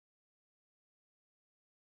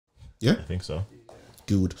Yeah, I think so.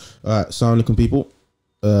 good. All right, assalamu alaikum people.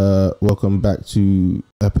 Welcome back to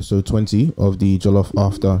episode 20 of the Jollof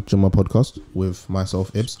After Jummah podcast with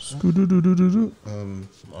myself, Ibs. What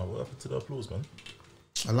happened to the applause, man?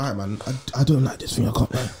 I like it, man. I don't like this thing. I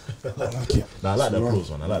can't lie. I don't like it. Nah, I like the applause,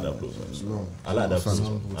 man. I like the applause, man. I like the applause,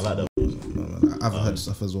 man. I like the applause, man. No. I've heard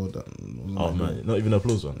stuff as well. That Oh, man. Not even the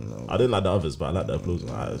applause, man. No. I didn't like the others, but I like the applause,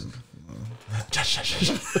 man.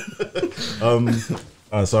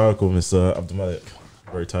 Sorry, I call Mr. Abdul Malik.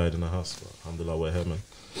 Very tired in the house, but alhamdulillah, we're here, man.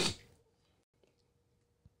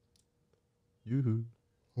 Yoo-hoo.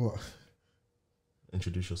 What?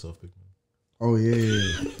 Introduce yourself, big man. Oh, yeah.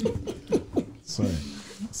 Sorry.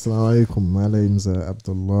 Assalamu alaikum. My name's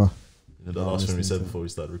Abdullah. You know the last thing we said before we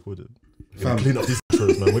started recording? We're going to clean up these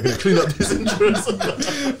intros, man. We're going to clean up these intros.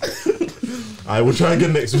 Alright, we'll try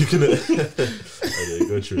again next week, innit? Okay,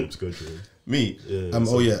 go trips. Me?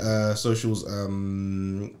 Yeah, socials.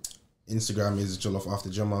 Instagram is Jollof After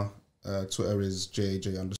Jummah. Twitter is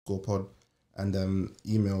JJ_pod. And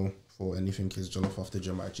email for anything is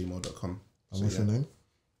jollofafterjummah@gmail.com. And what's your name?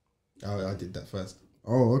 I did that first.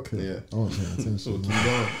 Oh, okay. Yeah. Oh, okay. Attention.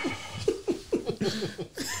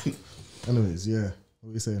 Anyways, yeah. What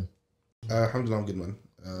are you saying? Alhamdulillah, I'm good, man.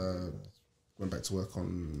 Went back to work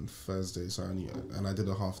on Thursday, so I did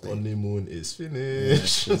a half day. Honeymoon is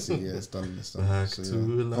finished. Yeah, it's done. Back So, to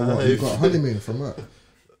life. Oh, what? You got a honeymoon from work?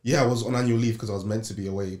 yeah, I was on annual leave because I was meant to be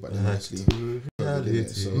away, but then actually,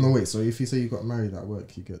 so No, wait. So if you say you got married at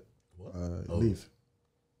work, you get leave?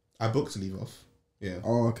 I booked to leave off. Yeah.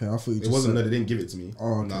 Oh, okay. I thought you It just wasn't said... that they didn't give it to me.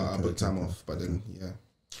 Oh, okay. I booked time okay. off, but then yeah.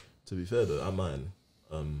 To be fair though, at mine,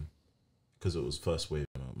 because it was first wave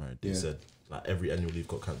when I got married, they said like every annual leave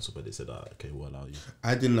got cancelled, but they said, okay, we'll allow you.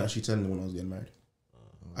 I didn't actually tell anyone I was getting married.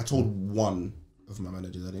 I told one of my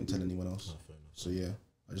managers. I didn't tell anyone else. Oh, fair enough. So yeah,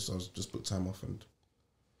 I was just booked time off and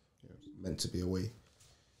meant to be away.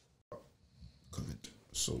 COVID.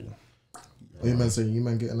 So. Oh, you man saying you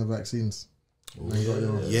man getting the vaccines? Oh, Man got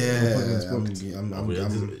your Yeah, appointments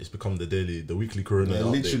booked. It's become the weekly corona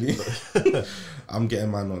update. literally. I'm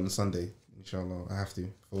getting mine on Sunday, inshallah. I have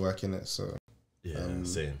to for work in it. So Yeah,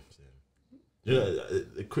 same. You know,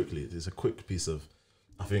 quickly, it's a quick piece of.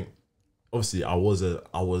 I think, obviously, I was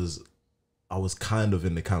kind of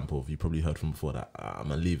in the camp of, you probably heard from before, that I'm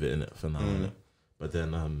gonna leave it in it for now. Innit? But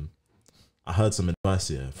then I heard some advice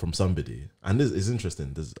here from somebody, and this is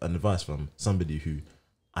interesting. There's an advice from somebody who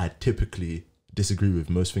I typically disagree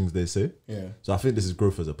with most things they say. yeah, So I think this is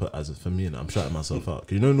growth as a for me, and I'm shouting myself out.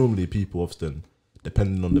 Because normally people often,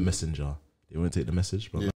 depending on the messenger, they won't take the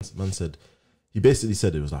message. But man said, he basically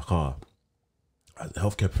said it was like, as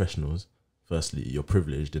healthcare professionals, firstly, you're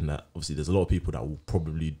privileged in that obviously there's a lot of people that will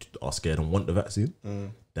probably are scared and want the vaccine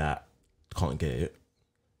that can't get it,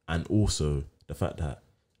 and also the fact that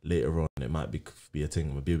later on it might be a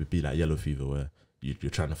thing, would be like yellow fever where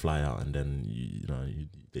you're trying to fly out and then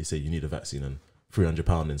they say you need a vaccine and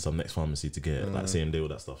 £300 in some next pharmacy to get it, like same day, all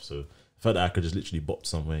that stuff. So the fact that I could just literally bop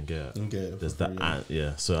somewhere and get it, there's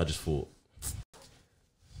that. So I just thought,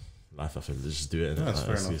 life after, let's just do it. That's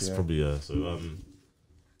fair enough. It's probably fam.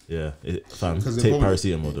 Because Take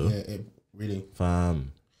paracetamol though. Yeah, really.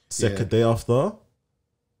 Fam. Second day after,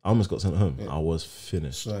 I almost got sent home. I was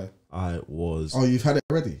finished. So, I was. Oh, you've had it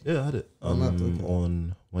already? Yeah, I had it.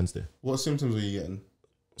 On Wednesday. what symptoms were you getting?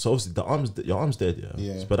 So obviously your arm's dead,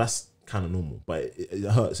 yeah. But that's kind of normal. But it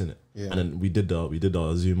hurts, innit? Yeah. And then we did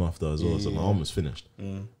our Zoom after as well. So my arm was finished.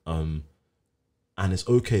 And it's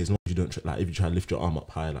okay as long as you don't if you try to lift your arm up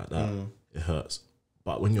high like that, it hurts.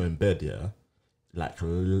 But when you're in bed, like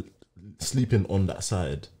sleeping on that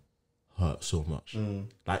side hurts so much.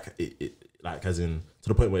 Like it like as in to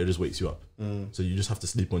the point where it just wakes you up. So you just have to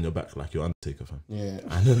sleep on your back like you're Undertaker, fam. Yeah.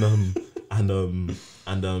 And then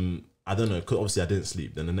I don't know, 'cause obviously I didn't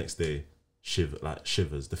sleep. Then the next day,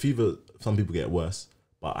 shivers. The fever, some people get worse,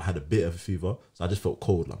 but I had a bit of a fever, so I just felt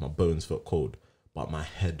cold. Like my bones felt cold, but my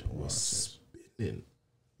head was spinning.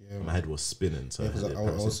 Yeah, my head was spinning. So I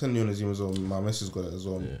was sending you on the Zoom as well. My missus got it as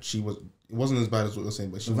well. Yeah. It wasn't as bad as what you're saying,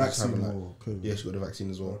 but she was having she got the vaccine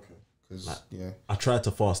as well. Okay. I tried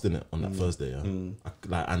to fast in it on that Thursday. And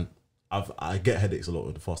I get headaches a lot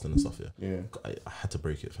with the fasting and stuff. I had to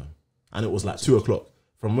break it, fam. And it was like 2 o'clock.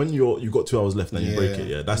 From when you got 2 hours left and you break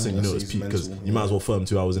it, that's when you know it's peak, because you might as well firm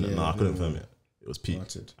 2 hours in it. No, I couldn't firm it. It was peak.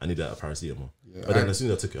 I needed that paracetamol. Yeah, but then as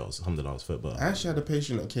soon as I took it, alhamdulillah, I was fit. But I actually had a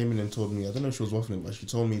patient that came in and told me, I don't know if she was waffling, but she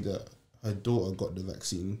told me that her daughter got the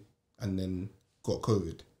vaccine and then got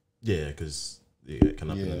COVID. Yeah, because it can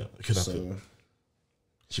happen. It can happen.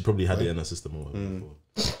 She probably had it in her system or before.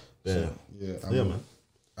 Man.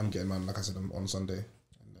 I'm getting mine, like I said, on Sunday,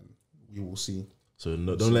 and then we will see. So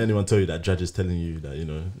don't let anyone tell you that Judge is telling you that, you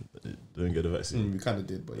know, don't get the vaccine. We kind of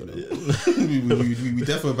did, but you know, we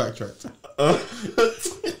definitely backtracked.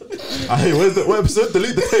 Hey, what episode?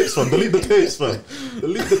 Delete the tapes, fam. Delete the tapes, fam.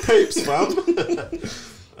 Delete the tapes, fam.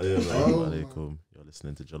 Alaikum. You're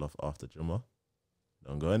listening to Jollof after Jummah.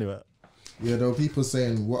 Don't go anywhere. Yeah, there were people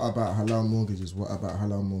saying, what about halal mortgages? What about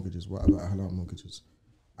halal mortgages? What about halal mortgages?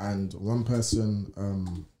 And one person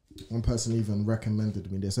even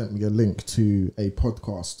recommended me. They sent me a link to a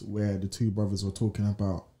podcast where the two brothers were talking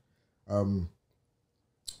about halal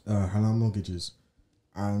mortgages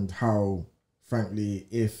and how, frankly,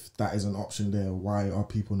 if that is an option there, why are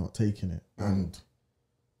people not taking it? And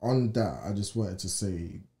on that, I just wanted to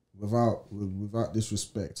say, without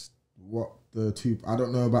disrespect, what the two, I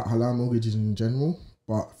don't know about halal mortgages in general,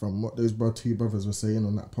 but from what those two brothers were saying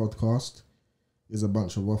on that podcast, is a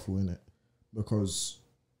bunch of waffle in it, because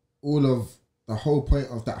the whole point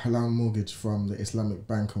of that halal mortgage from the Islamic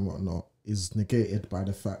bank and whatnot is negated by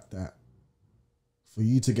the fact that for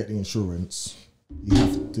you to get the insurance,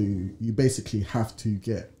 you basically have to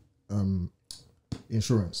get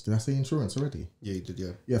insurance. Did I say insurance already? Yeah, you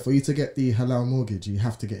did. Yeah, for you to get the halal mortgage, you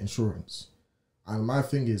have to get insurance. And my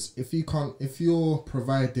thing is, if you're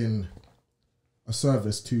providing a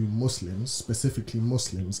service to Muslims, specifically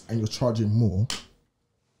Muslims, and you're charging more,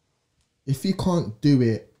 if you can't do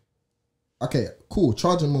it, okay, cool,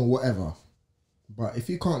 charging more, whatever. But if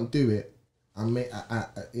you can't do it and make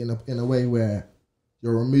in a way where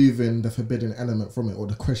you're removing the forbidden element from it or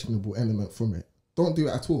the questionable element from it, don't do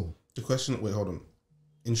it at all. The question, wait, hold on.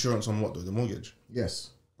 Insurance on what though? The mortgage? Yes,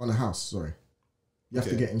 on a house. Sorry, you have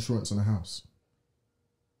to get insurance on a house.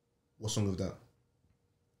 What's wrong with that?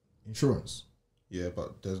 Insurance. Yeah,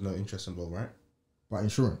 but there's no interest involved, right? But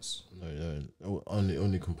insurance. No.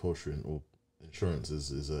 Only compulsory or insurance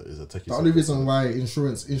is a techie. The only reason why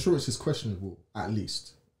insurance is questionable, at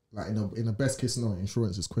least, like in a best case scenario,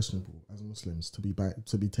 insurance is questionable as Muslims to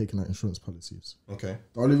be taking out insurance policies. Okay.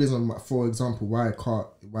 The only reason, for example, why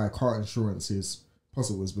car insurance is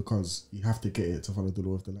possible is because you have to get it to follow the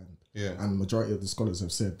law of the land. Yeah. And majority of the scholars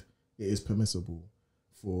have said it is permissible.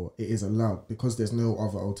 It is allowed because there's no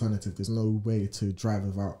other alternative. There's no way to drive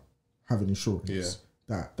without having insurance.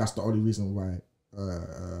 Yeah. That's the only reason why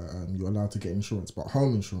you're allowed to get insurance. But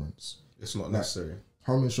home insurance, it's not necessary.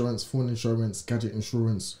 Home insurance, phone insurance, gadget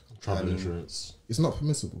insurance, travel insurance, it's not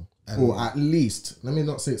permissible. Or at least, let me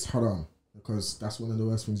not say it's haram, because that's one of the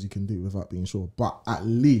worst things you can do without being sure. But at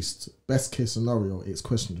least, best case scenario, it's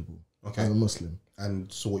questionable as a Muslim.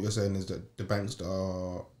 And so what you're saying is that the banks that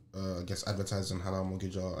are I guess advertising halal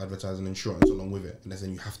mortgage or advertising insurance along with it, and they're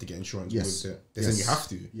saying you have to get insurance with it. They're saying you have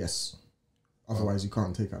to. Yes. Otherwise, you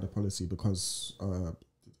can't take out the policy because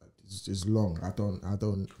it's long. I don't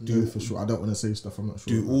know for sure. I don't want to say stuff I'm not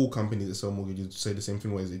sure. Do all companies that sell mortgages say the same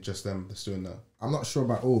thing, or is it just them that's doing that? I'm not sure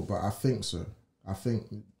about all, but I think so. I think,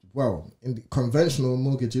 well, in the conventional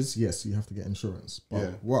mortgages, yes, you have to get insurance.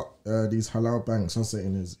 But what these halal banks are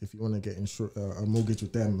saying is, if you want to get a mortgage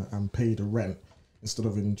with them and pay the rent instead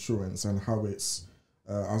of insurance, and how it's,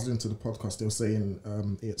 I was listening to the podcast, they were saying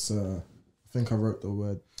it's I think I wrote the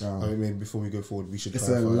word down. I mean, before we go forward, we should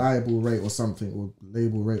clarify. It's a liable rate or something, or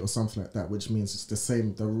label rate or something like that, which means it's the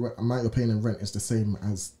same, the amount you're paying in rent is the same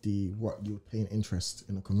as what you're paying interest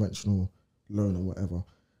in a conventional loan or whatever.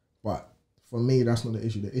 But for me, that's not the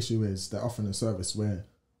issue. The issue is they're offering a service where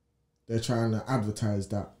they're trying to advertise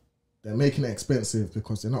that they're making it expensive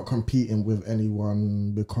because they're not competing with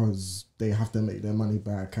anyone, because they have to make their money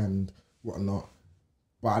back and whatnot.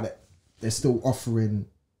 But they're still offering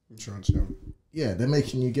insurance. Yeah, they're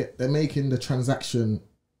making the transaction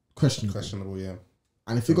questionable. Yeah.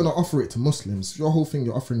 And if you're gonna offer it to Muslims, your whole thing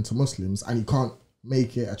you're offering to Muslims, and you can't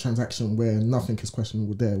make it a transaction where nothing is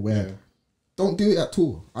questionable there, where don't do it at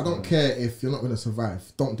all. I don't care if you're not gonna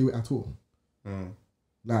survive. Don't do it at all.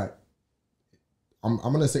 Like, I'm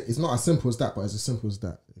gonna say it's not as simple as that, but it's as simple as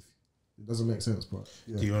that. If it doesn't make sense, but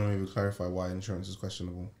yeah. Do you want to maybe clarify why insurance is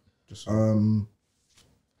questionable? Just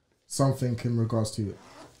something in regards to.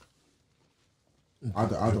 I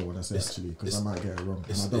don't want to say actually, because I might get it wrong,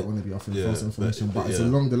 and I don't want to be offering false information. But it's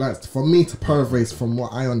along the lines. For me to paraphrase from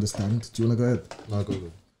what I understand, do you want to go ahead? No,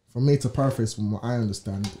 go. For me to paraphrase from what I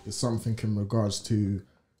understand, it's something in regards to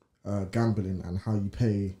gambling and how you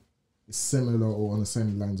pay. It's similar or on the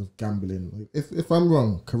same lines of gambling. If I'm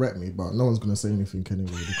wrong, correct me, but no one's gonna say anything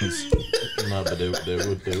anyway, because no, but they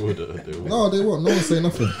would. No, they won't. No one say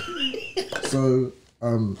nothing. So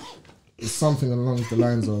it's something along the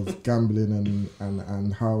lines of gambling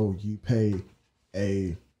and how you pay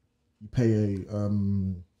a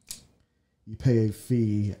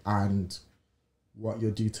fee, and what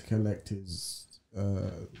you're due to collect is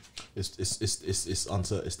It's the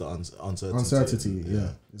uncertainty. Uncertainty, yeah.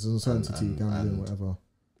 It's uncertainty, gambling, whatever.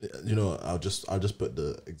 You know, I'll just put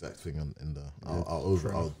the exact thing in there.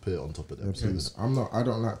 I'll put it on top of the episode. Please. I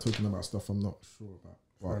don't like talking about stuff I'm not sure about.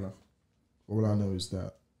 Fair enough. All I know is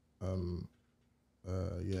that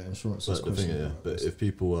insurance is the thing, but if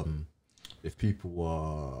people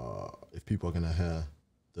are gonna hear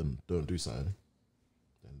them don't do something,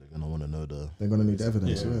 then they're gonna want to know they're gonna need the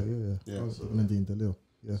evidence. Yeah. So, gonna need the deal.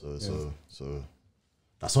 Yeah. So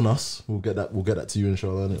that's on us. We'll get that to you,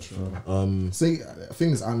 inshallah. Innit? See,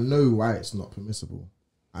 things I know why it's not permissible,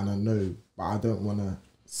 and I know, but I don't want to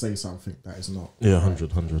say something that is not. Yeah,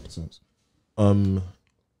 100.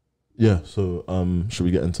 Yeah. So should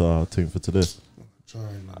we get into our thing for today? Try,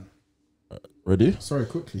 man. Ready? Sorry,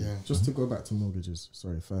 quickly. Yeah. Just to go back to mortgages.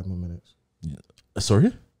 Sorry, 5 more minutes. Yeah.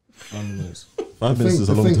 Sorry. 5 minutes. 5 minutes is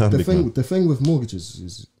a long time. The thing with mortgages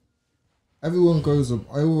is everyone goes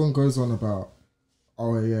on about,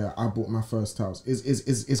 oh yeah, I bought my first house.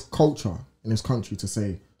 Is culture in this country to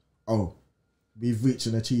say, oh, we've reached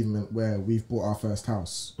an achievement where we've bought our first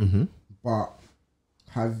house. Mm-hmm. But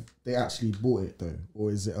have they actually bought it though?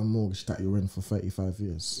 Or is it a mortgage that you're in for 35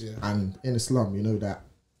 years? Yeah. And in Islam, you know that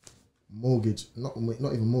mortgage, not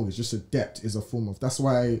even mortgage, just a debt is a form of, that's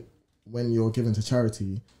why when you're given to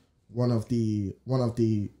charity, one of the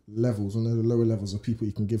levels, one of the lower levels of people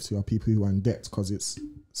you can give to are people who are in debt, because it's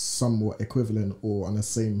somewhat equivalent or on the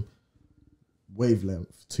same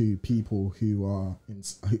wavelength to people who are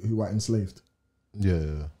enslaved.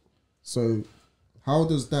 Yeah. So how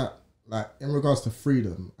does that, like, in regards to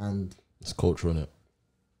freedom, and it's culture, innit?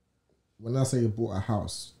 When I say you bought a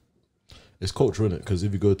house, it's culture, innit? Because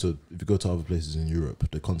if you go to other places in Europe,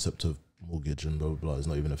 the concept of mortgage and blah blah blah is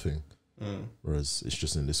not even a thing. Whereas it's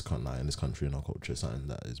just in this country, in our culture, it's something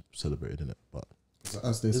that is celebrated, innit? But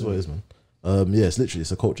as they say, what it is, man. Yeah,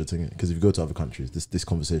 it's a culture thing. Because if you go to other countries, this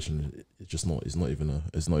conversation, it's not even a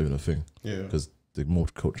thing. Yeah. Because the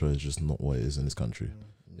mortgage culture is just not what it is in this country.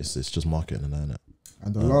 It's just marketing and that, innit?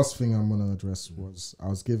 And the last thing I'm gonna address was I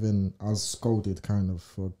was scolded kind of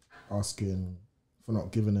for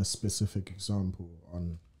not giving a specific example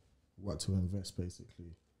on what to invest,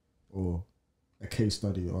 basically, or a case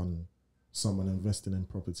study on someone investing in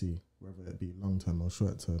property, whether it be long term or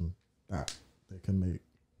short term, that they can make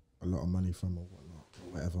a lot of money from or whatnot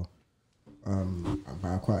or whatever.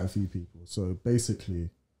 By quite a few people. So basically,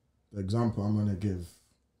 the example I'm gonna give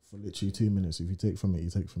for literally 2 minutes. If you take from it, you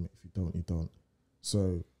take from it. If you don't, you don't.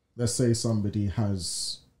 So let's say somebody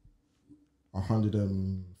has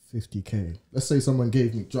 150k. Let's say someone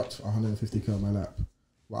dropped 150k on my lap.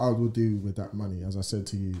 What I would do with that money, as I said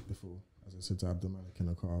to you before, as I said to Abdul Malik in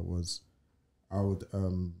the car, was I'll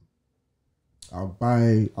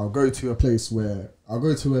go to a place where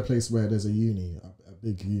there's a uni, a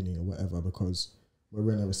big uni or whatever, because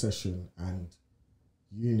we're in a recession and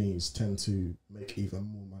unis tend to make even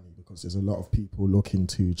more money because there's a lot of people looking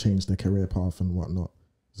to change their career path and whatnot.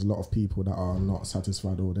 There's a lot of people that are not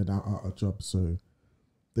satisfied or they're not out of jobs, so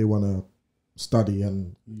they want to study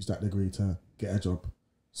and use that degree to get a job.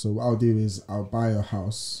 So what I'll do is I'll buy a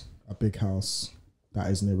house, a big house that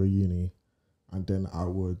is near a uni, and then I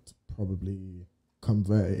would probably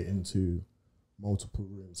convert it into multiple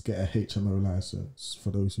rooms, get a HMO license.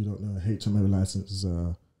 For those who don't know, a HMO license is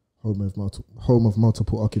a home of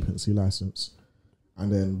multiple occupancy license. And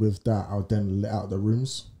then with that, I'll then let out the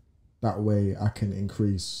rooms. That way I can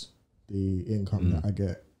increase the income that I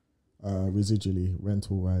get residually,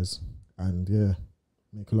 rental wise, and yeah,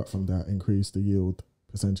 make a lot from that, increase the yield,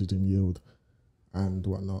 percentage in yield and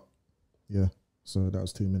whatnot. Yeah, so that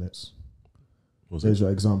was 2 minutes. There's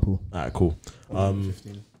your example. Alright, cool.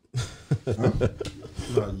 15.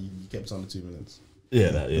 No, you kept under 2 minutes.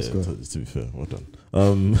 Yeah, to be fair, well done.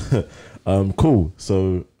 Cool.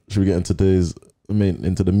 So should we get into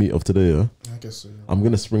into the meat of today? Yeah, I guess so. Yeah. I'm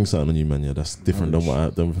gonna spring something on you, man. Yeah, that's different than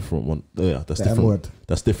what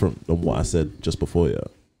that's different than what I said just before. Yeah.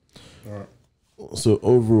 Alright. So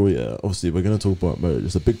overall, yeah, obviously we're gonna talk about marriage.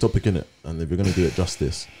 It's a big topic, innit? And if you're gonna do it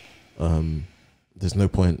justice, there's no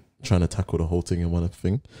point trying to tackle the whole thing in one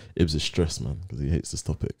thing. Ibs is stressed, man, because he hates this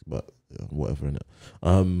topic. But yeah, whatever, innit?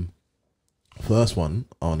 First one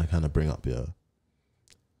I want to kind of bring up here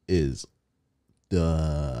is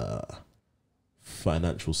the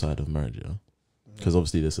financial side of marriage, yeah, because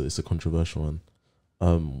obviously it's a controversial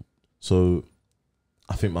one. So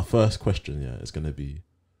I think my first question, yeah, is going to be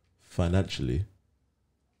financially.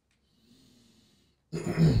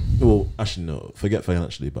 Well, actually, no, forget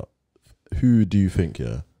financially, but who do you think,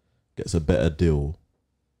 yeah, gets a better deal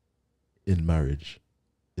in marriage,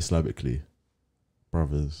 Islamically,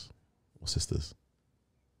 brothers or sisters?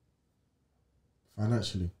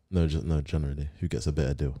 Financially? No, generally. Who gets a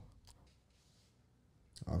better deal?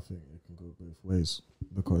 I think it can go both ways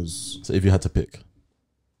because... So if you had to pick?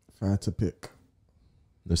 If I had to pick...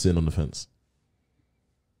 No sitting on the fence.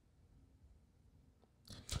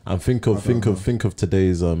 And think of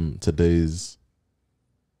today's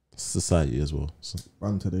society as well. So,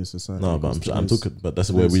 today's society. No, but I'm talking. But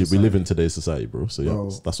that's where we live in today's society, bro. So yeah,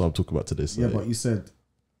 that's what I'm talking about today's society. Yeah, but you said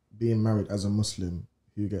being married as a Muslim,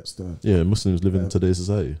 who gets the... Yeah, Muslims live in today's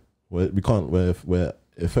society. We're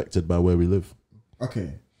affected by where we live.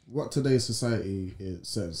 Okay, what today's society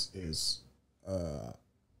says is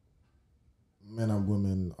men and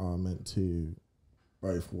women are meant to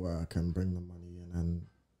both work and bring the money in, and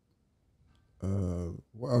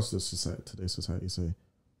what else does today's society say?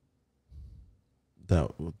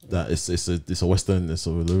 That it's a Western. We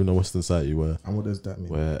live in a Western society where. And what does that mean?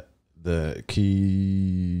 Where the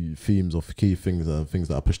key themes or key things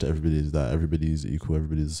that are pushed to everybody is that everybody is equal,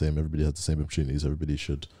 everybody is the same, everybody has the same opportunities, everybody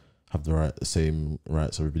should have the same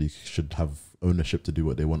rights, everybody should have ownership to do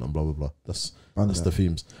what they want, and blah blah blah. That's the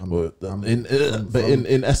themes. But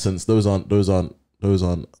in essence, those aren't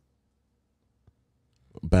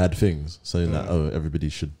bad things. Saying that everybody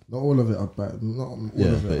should. Not all of it are bad. Not all of it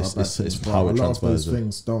are bad. It's how it transpires. A lot of those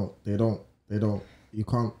things don't. You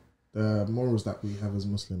can't. The morals that we have as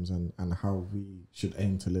Muslims and how we should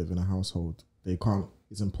aim to live in a household,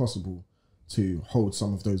 it's impossible to hold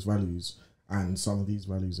some of those values and some of these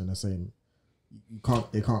values in the same.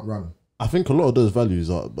 They can't run. I think a lot of those values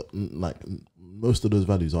are, but like most of those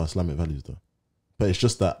values are Islamic values though. But it's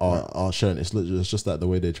just that our sharing, it's just that the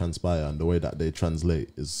way they transpire and the way that they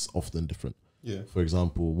translate is often different. Yeah. For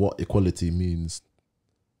example, what equality means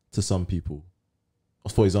to some people.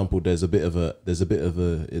 For example, there's a bit of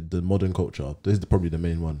the modern culture. This is probably the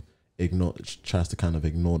main one. Tries to kind of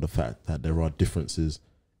ignore the fact that there are differences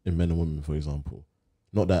in men and women. For example,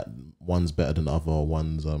 not that one's better than the other, or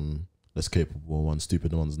one's less capable, or one's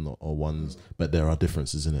stupid, one's not, or one's. But there are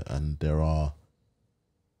differences in it, and there are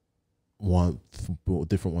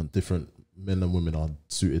different men and women are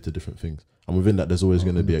suited to different things, and within that, there's always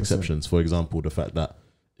going to be exceptions. For example, the fact that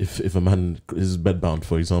if a man is bedbound,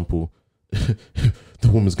 for example. The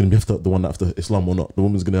woman's gonna be the one after Islam or not. The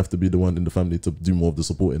woman's gonna have to be the one in the family to do more of the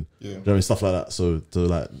supporting. Yeah, you know what I mean? Stuff like that. So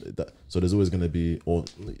there's always gonna be, or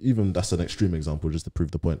even that's an extreme example just to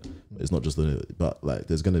prove the point. It's not just but like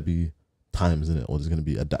there's gonna be times in it, or there's gonna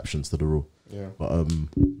be adaptations to the rule. Yeah. But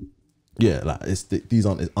yeah, like these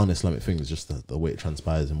aren't un-Islamic things. Just the way it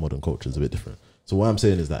transpires in modern culture is a bit different. So what I'm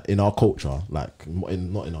saying is that in our culture, like not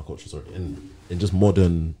in our culture, sorry, in just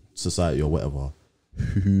modern society or whatever,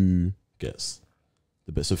 who gets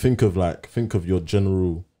the best? So think of your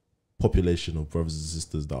general population of brothers and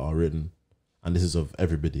sisters that are in, and this is of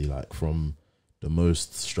everybody, like from the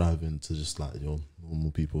most striving to just like your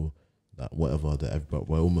normal people, that whatever, that everybody,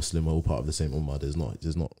 we're all Muslim, we're all part of the same ummah. There's not.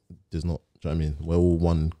 Do you know what I mean? We're all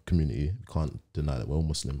one community. You can't deny that we're all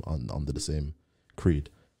Muslim under the same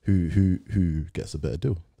creed. Who gets a better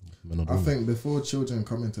deal? I think before children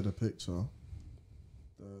come into the picture,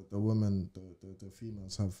 the women, the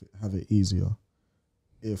females have it easier.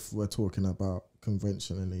 If we're talking about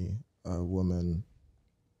conventionally a woman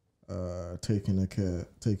taking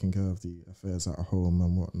care of the affairs at home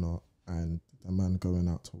and whatnot, and the man going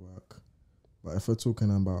out to work. But if we're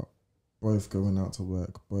talking about both going out to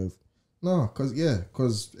work, because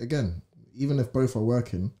again, even if both are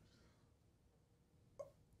working,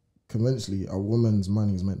 conventionally a woman's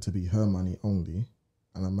money is meant to be her money only,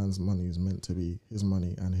 and a man's money is meant to be his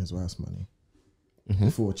money and his wife's money.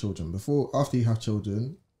 Mm-hmm. After you have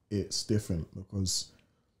children, it's different, because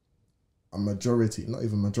a majority, not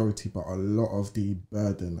even majority, but a lot of the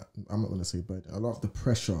burden, I'm not going to say burden, a lot of the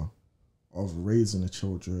pressure of raising the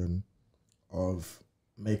children, of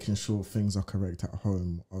making sure things are correct at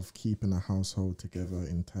home, of keeping a household together,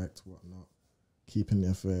 intact, whatnot, keeping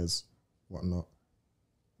the affairs, whatnot,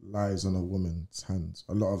 lies on a woman's hands.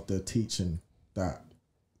 A lot of the teaching that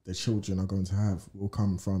the children are going to have will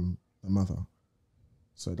come from the mother.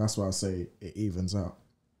 So that's why I say it evens out.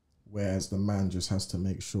 Whereas the man just has to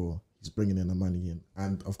make sure he's bringing in the money in,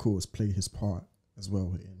 and of course play his part as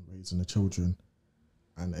well in raising the children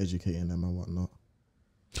and educating them and whatnot.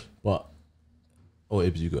 But,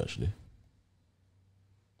 Ibs, you go actually.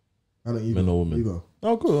 Why don't you Men go? or women? You go.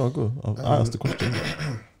 I'll go. I asked the question.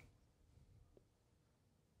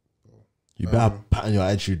 You better pattern your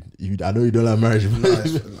attitude. I know you don't like marriage. No,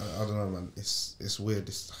 I don't know, man. It's weird.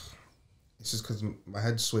 It's just because my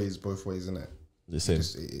head sways both ways, innit?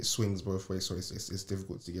 It swings both ways, so it's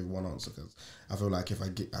difficult to give one answer because I feel like if I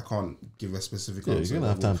can't give a specific answer. You're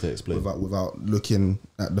gonna have time to explain without looking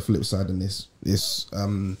at the flip side. And this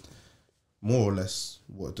more or less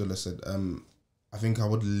what Dula said. I think I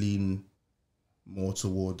would lean more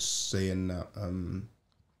towards saying that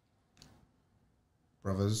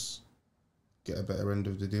brothers get a better end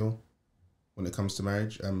of the deal when it comes to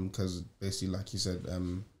marriage, because basically, like you said,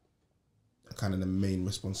 kind of the main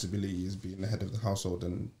responsibility is being the head of the household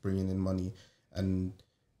and bringing in money. And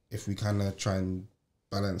if we kind of try and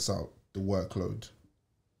balance out the workload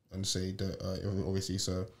and say that obviously,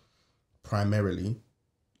 so primarily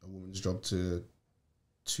a woman's job to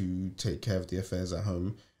take care of the affairs at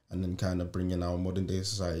home, and then kind of bring in our modern day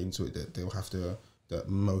society into it, that they'll have to, that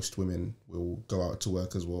most women will go out to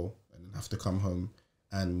work as well and then have to come home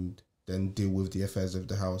and then deal with the affairs of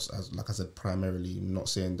the house, as like I said, primarily. I'm not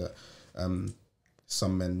saying that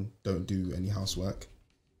some men don't do any housework,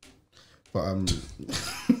 but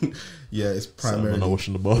yeah, it's primarily. I'm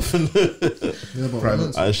washing the bath.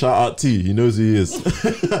 I shout out T. He knows who he is.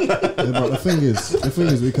 But the thing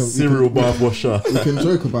is, we can cereal bath washer. We can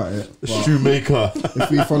joke about it. Shoemaker.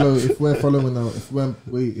 If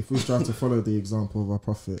we strive to follow the example of our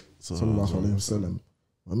Prophet Sallallahu Alaihi Wasallam,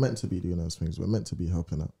 we're meant to be doing those things. We're meant to be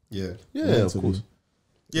helping out. Yeah, of course.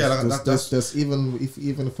 Yeah, that's even if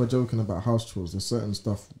we're joking about house chores, there's certain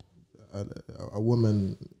stuff a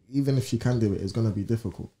woman, even if she can do it, is going to be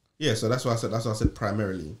difficult. Yeah, so that's why I said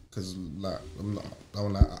primarily, because like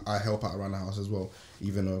I help out around the house as well,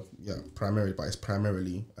 even though primarily, but it's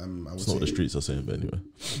primarily I would it's say not what the streets are saying, but anyway.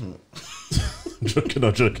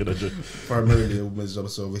 I'm joking. Primarily a woman's job.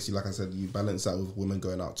 So obviously, like I said, you balance that with women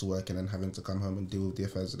going out to work and then having to come home and deal with the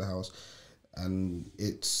affairs of the house. And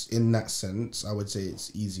it's, in that sense, I would say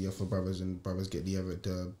it's easier for brothers, and brothers get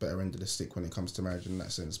the better end of the stick when it comes to marriage in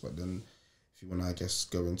that sense. But then if you want to, I guess,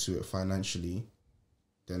 go into it financially,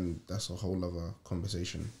 then that's a whole other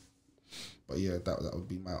conversation. But yeah, that would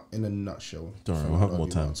be my, in a nutshell. Don't worry, we'll have more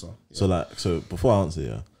time. Yeah. So before I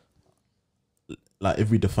answer, like if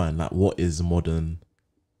we define like what is modern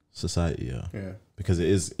society, yeah, because it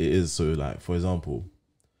is so, like, for example,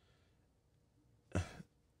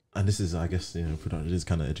 and this is, I guess, it is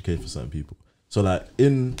kind of educated for certain people. So like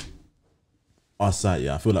in our society,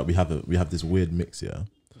 I feel like we have this weird mix,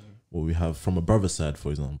 where we have, from a brother side, for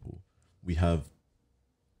example, we have,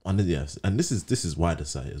 and this is wider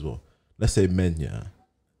society as well. Let's say men,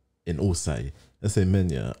 in all society, let's say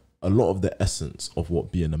men, a lot of the essence of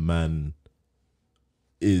what being a man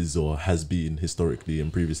is or has been historically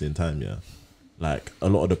and previously in time, like a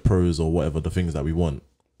lot of the pros or whatever, the things that we want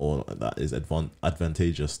or that is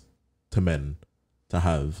advantageous to men to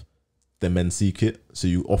have, the men seek it. So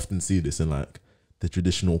you often see this in like the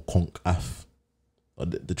traditional conk af, or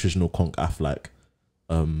the traditional conk af, like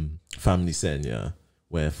family setting,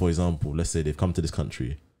 where, for example, let's say they've come to this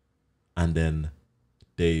country and then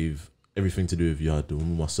they've everything to do with, the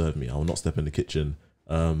woman must serve me, I will not step in the kitchen,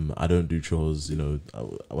 I don't do chores,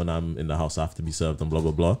 when I'm in the house I have to be served, and blah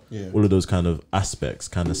blah blah. All of those kind of aspects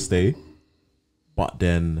kind of stay. But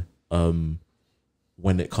then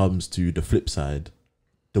when it comes to the flip side,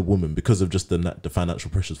 the woman, because of just the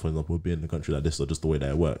financial pressures, for example, being in a country like this, or just the way that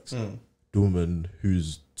it works, the woman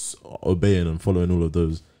who's obeying and following all of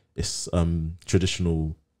those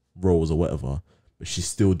traditional roles or whatever, but she's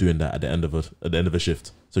still doing that at the end of a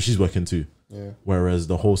shift. So she's working too. Yeah. Whereas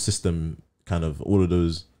the whole system, kind of all of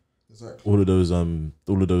those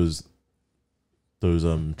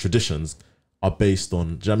traditions are based on,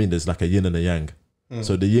 do you know what I mean? There's like a yin and a yang.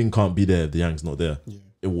 So the yin can't be there, the yang's not there.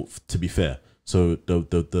 It will, to be fair. So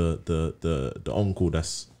the uncle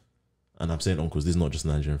that's, and I'm saying uncles, this is not just a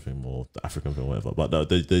Nigerian thing or the African thing or whatever, but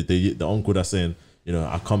the uncle that's saying,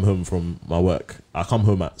 I come home from my work, I come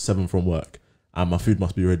home at 7 from work, and my food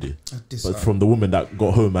must be ready. But from the woman that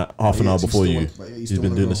got home at half an hour before you, he's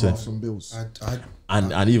been doing the same.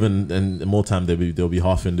 And even in more time, they'll be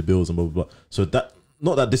half in the bills and blah blah blah. So that,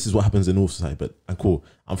 not that this is what happens in all society, but and cool.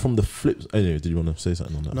 I'm from the flip. Anyway, did you want to say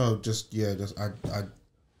something on that? No, just I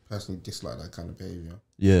personally dislike that kind of behavior.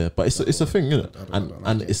 Yeah, but it's a thing, isn't it?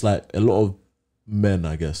 And it's like a lot of men,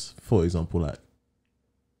 I guess, for example, like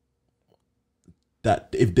that,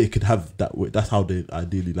 if they could have that way, that's how they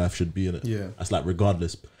ideally life should be, in it. Yeah, it's like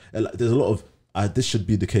regardless. There's a lot of this should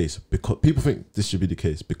be the case because people think this should be the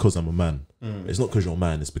case because I'm a man. It's not because you're a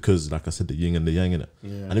man. It's because, like I said, the yin and the yang, in it.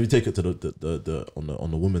 And if you take it to the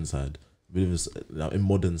on the woman's side, in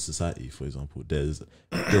modern society, for example, there's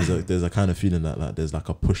a kind of feeling that like there's like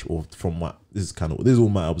a push, or from what this is all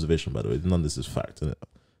my observation, by the way. None of this is fact, innit?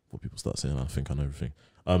 What people start saying, I think I know everything.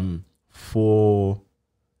 For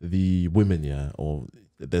the women, yeah, or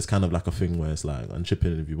there's kind of like a thing where it's like, and chip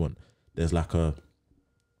in if you want, there's like a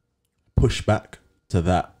pushback to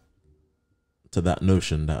that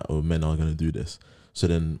notion that men are gonna do this. So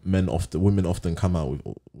then women often come out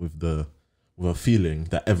with a feeling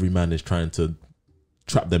that every man is trying to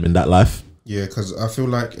trap them in that life. Yeah, because I feel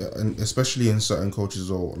like, especially in certain cultures,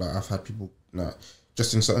 or like I've had people, like,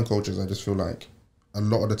 just in certain cultures, I just feel like a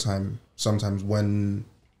lot of the time, sometimes when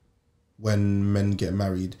men get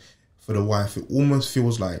married, for the wife, it almost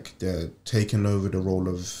feels like they're taking over the role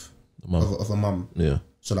of a mum. Yeah.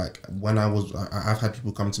 So like I've had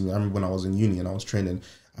people come to me. I remember when I was in uni and I was training,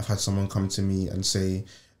 I've had someone come to me and say,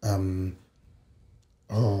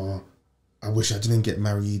 "Oh, I wish I didn't get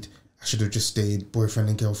married. I should have just stayed boyfriend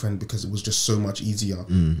and girlfriend because it was just so much easier."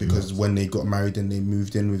 Because when they got married and they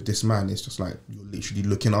moved in with this man, it's just like you're literally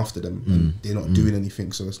looking after them and they're not doing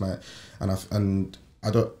anything. So it's like, like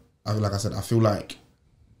I said, I feel like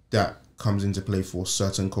that comes into play for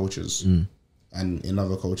certain cultures, and in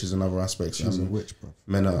other cultures and other aspects. She's a witch, bro.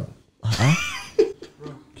 Men are.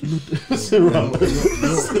 You're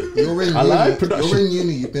in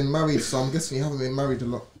uni. You've been married, so I'm guessing you haven't been married a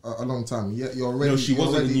long time. You're already. No, she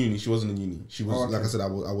wasn't in uni. She wasn't in uni. She was like I said. I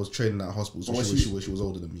was training at a hospital, so she was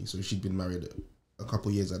older than me. So she'd been married a couple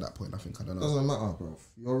of years at that point. I think, I don't know. Doesn't matter, bro.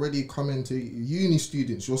 You're already coming to uni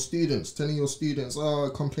students. Your students telling your students,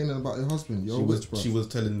 complaining about your husband. She was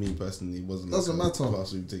telling me personally. It wasn't. Doesn't like matter.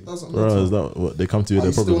 Classroom thing. Doesn't matter. Bro, is that what they come to you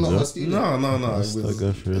with their problems? No.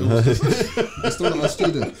 It's still not a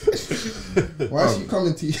student. Why is she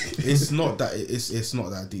coming to you? It's not that. It's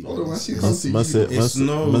not that deep. Why is she coming to you? Must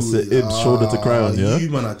say shoulder to cry on, yeah.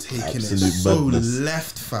 You man are taking Absolute it so madness.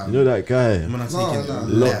 left, fam. You know that guy. You man are taking it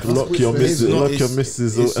left. Lock your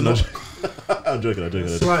missus. I'm joking.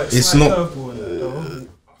 It's not. I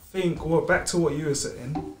think back to what you were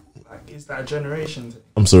saying. Like, is that a generation thing?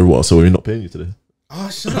 I'm sorry. What? So we're not paying you today? Oh,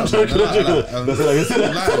 shut up. I'm joking.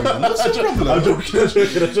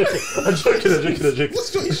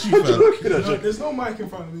 What's your issue, man? There's no mic in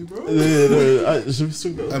front of me, bro. Wait, you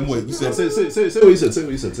said. Say what you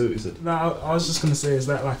said. No, I was just gonna say, is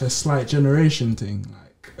that like a slight generation thing,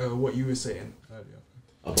 like what you were saying earlier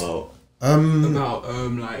about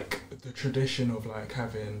like the tradition of like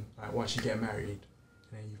having, like, once you get married,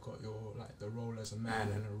 and then you've got your, like, the role as a man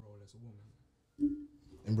and a role as a woman.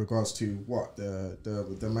 In regards to what the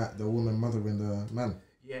woman mothering the man.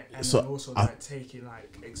 Yeah, and then also like taking,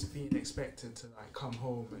 like, being expected to, like, come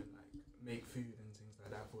home and, like, make food and things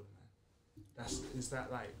like that for the man. Is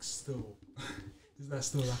that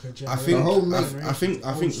still like a generation? I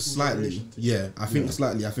think slightly. Yeah, I think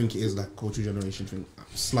slightly. I think it is like a cultural generation thing.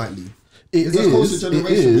 Slightly. It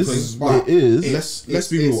is. Let's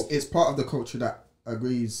be real. It's part of the culture that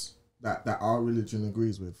agrees that our religion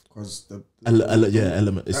agrees with, because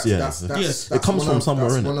element. It comes from somewhere.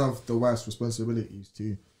 That's one of the wife's responsibilities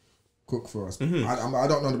to cook for us. I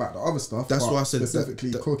don't know about the other stuff. That's why I said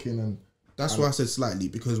specifically cooking and. That's why I said slightly,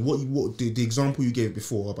 because the example you gave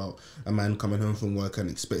before about a man coming home from work and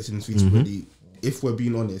expecting his food to be ready, if we're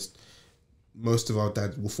being honest, most of our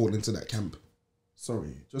dads will fall into that camp.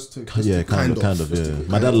 Sorry, kind of.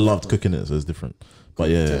 My dad loved cooking it, so it's different. But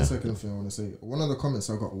yeah. 10 second thing I want to say. One of the comments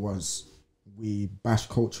I got was, we bash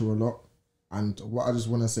culture a lot, and what I just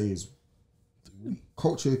want to say is,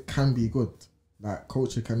 culture can be good. Like,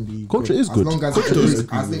 culture can be culture good. is good. As long as I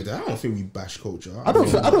don't think we bash culture. I don't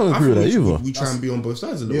agree with that either. We try and be on both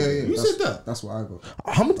sides a little bit. You said that. That's what I got.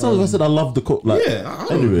 How many times have I said I love the cook? Like, I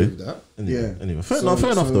don't agree with that. Anyway, fair enough.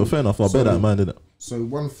 I'll bear that in mind, innit? So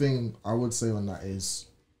one thing I would say on that is,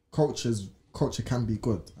 culture can be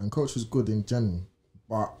good, and culture is good in general.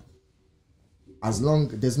 But as long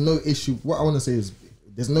there's no issue. What I want to say is,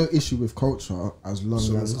 there's no issue with culture as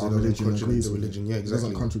long as our religion agrees with it. Yeah, exactly.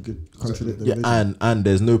 It doesn't contradict the religion. Yeah, and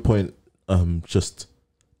there's no point just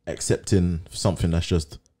accepting something that's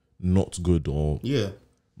just not good or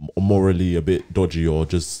morally a bit dodgy or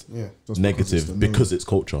just negative because it's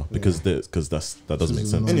culture, because that doesn't make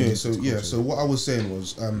sense. Anyway, so what I was saying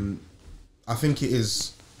was, I think it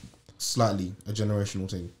is slightly a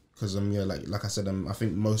generational thing, because like I said, I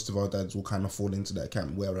think most of our dads will kind of fall into that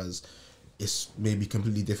camp, whereas it's maybe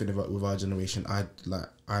completely different with our generation. I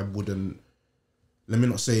wouldn't, let me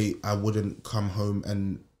not say I wouldn't come home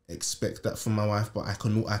and expect that from my wife, but I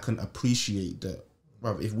can appreciate that.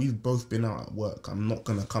 Well, if we've both been out at work, I'm not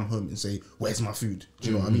gonna come home and say, "Where's my food?" Do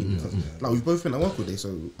you know what I mean? Like, we've both been at work all day,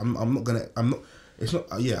 so I'm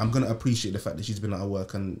gonna appreciate the fact that she's been out of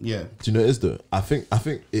work, and Do you know what it is though? I think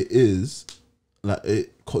it is like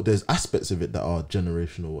there's aspects of it that are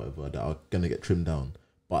generational, or whatever, that are gonna get trimmed down,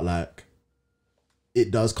 but like,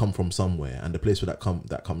 it does come from somewhere, and the place where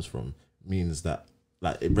that comes from means that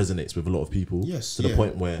like it resonates with a lot of people. Yes, to the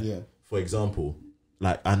point where, for example,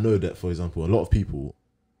 like I know that for example, a lot of people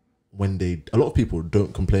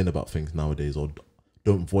don't complain about things nowadays or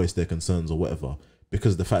don't voice their concerns or whatever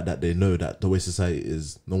because of the fact that they know that the way society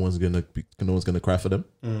is, no one's gonna cry for them.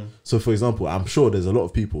 So for example, I'm sure there's a lot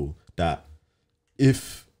of people that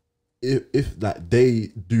if like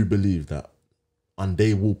they do believe that, and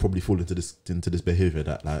they will probably fall into this behavior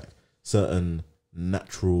that like certain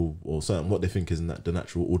natural or certain what they think is the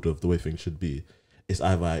natural order of the way things should be. It's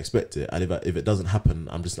either I expect it, and if it doesn't happen,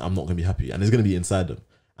 I'm not gonna be happy, and it's gonna be inside them.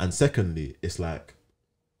 And secondly, it's like,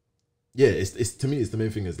 it's to me, it's the main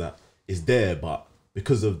thing is that it's there, but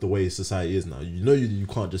because of the way society is now, you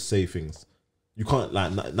can't just say things. You can't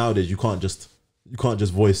like nowadays. You can't just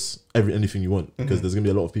voice anything you want because there's gonna be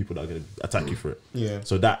a lot of people that are gonna attack you for it. Yeah.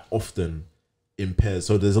 So that often impairs.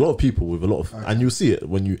 So there's a lot of people with a lot of, and you'll see it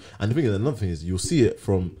when you. And the thing is, another thing is, you'll see it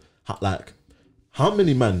from like how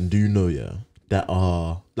many men do you know? Yeah. That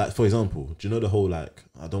are like, for example, do you know the whole like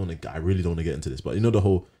I really don't want to get into this, but you know the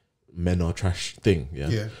whole men are trash thing, yeah.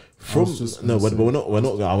 Yeah. We're not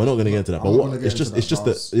gonna get into that. But what it's just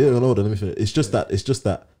that let me finish. It's just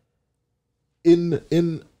that in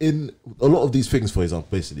a lot of these things, for example,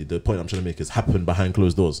 basically the point I'm trying to make is happen behind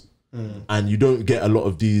closed doors, and you don't get a lot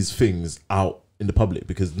of these things out in the public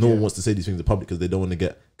because no one wants to say these things in public because they don't want to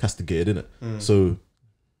get castigated in it. So.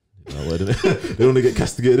 They don't want to get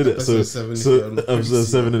castigated in it. So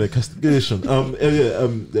 7 in a castigation. They don't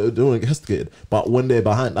want to get castigated. But when they're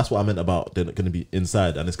behind, that's what I meant about they're going to be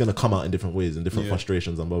inside, and it's going to come out in different ways, in different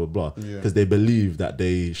frustrations and blah blah blah. Because they believe that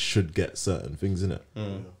they should get certain things in it.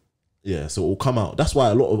 Yeah, so it will come out. That's why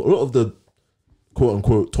a lot of the quote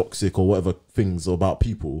unquote toxic or whatever things about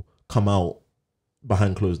people come out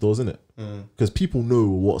behind closed doors, innit? Because people know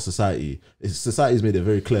what society's made it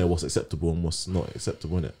very clear what's acceptable and what's not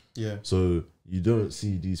acceptable, innit? Yeah. So you don't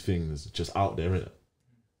see these things just out there, innit?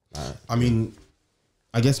 I mean,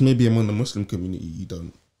 I guess maybe among the Muslim community you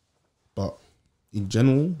don't, but in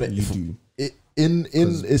general you do. In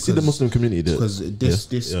the Muslim community, because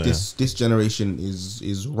this generation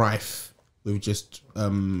is rife with just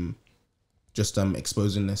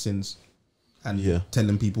exposing their sins. And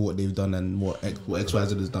telling people what they've done and what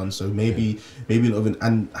XYZ has done. So maybe not even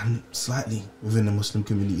and slightly within the Muslim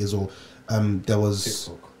community as well. There was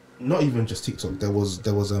TikTok. Not even just TikTok. There was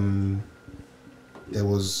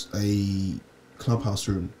a clubhouse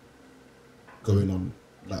room going on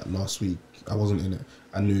like last week. I wasn't in it.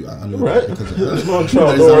 I knew right. Because it's not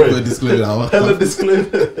trial. Don't worry. Disclaimer.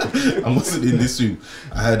 I wasn't in this room.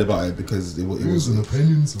 I heard about it because it was an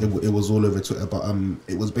opinion. It was all over Twitter, but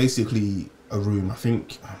it was basically a room. I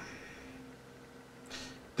think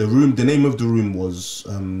the name of the room was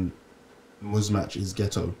Muzmatch is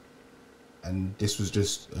Ghetto, and this was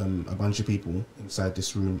just a bunch of people inside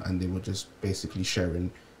this room, and they were just basically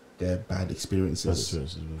sharing their bad experiences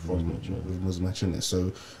with Muzmatch in it.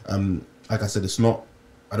 So like I said, it's not,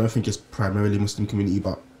 I don't think it's primarily Muslim community,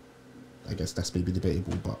 but I guess that's maybe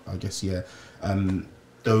debatable, but I guess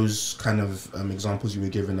those kind of examples you were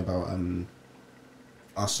given about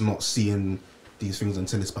us not seeing these things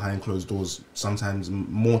until it's behind closed doors, sometimes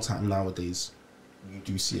more time nowadays you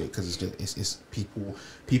do see it because it's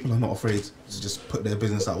people are not afraid to just put their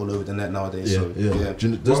business out all over the net nowadays. One thing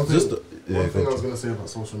I was going to say about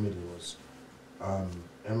social media was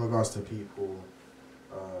in regards to people,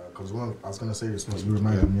 because I was going to say this once you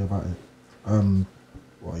reminded me about it.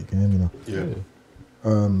 Well, you can hear me now.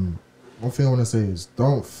 One thing I want to say is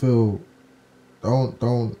don't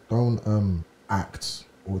act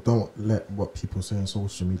or don't let what people say on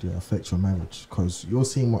social media affect your marriage, because you're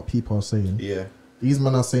seeing what people are saying. Yeah. These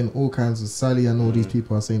men are saying all kinds of, Sally and all these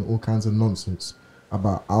people are saying all kinds of nonsense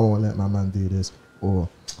about I won't let my man do this or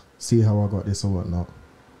see how I got this or whatnot.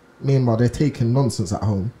 Meanwhile, they're taking nonsense at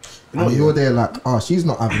home, and you're there like, oh, she's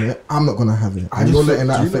not having it, I'm not gonna have it, and you're letting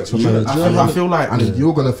that affect your marriage. I feel like, and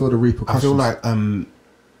you're gonna feel the repercussions. I feel like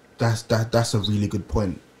that's a really good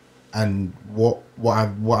point, and what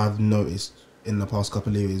I've noticed in the past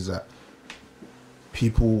couple of years is that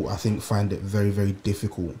people, I think, find it very, very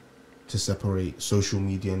difficult to separate social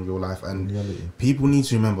media and real life, and reality. People need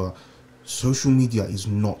to remember, social media is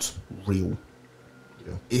not real.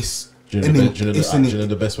 Yeah. It's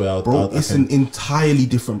the best way out, bro. It's an entirely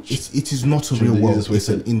different. It is not a real world. It's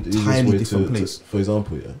an entirely different place. For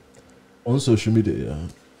example, on social media,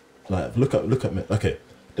 like look at me. Okay,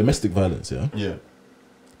 domestic violence.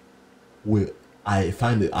 I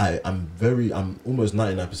find it. I'm almost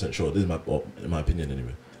 99% sure. This is in my opinion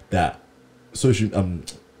anyway. That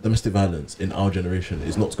domestic violence in our generation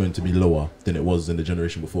is not going to be lower than it was in the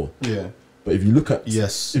generation before. Yeah. But if you look at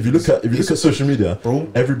social media,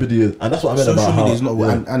 bro, everybody is, and that's what I meant social about media how is not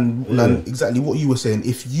and exactly what you were saying.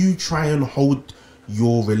 If you try and hold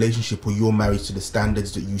your relationship or your marriage to the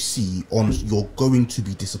standards that you see on, you're going to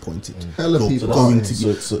be disappointed. Hell of people going to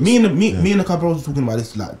be. Me and a couple of us were talking about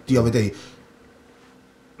this like the other day.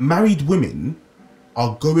 Married women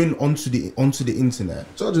are going onto the internet,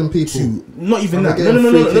 judging people. Not even that.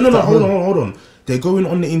 No. Hold on. They're going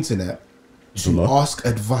on the internet to ask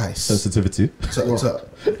advice. Sensitivity.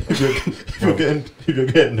 If you're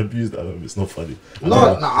getting abused at home, it's not funny.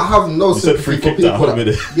 No, I have no sympathy for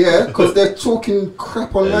people. Yeah, because they're talking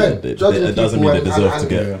crap online. Judging it doesn't mean they deserve to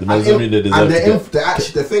get. It doesn't mean they deserve to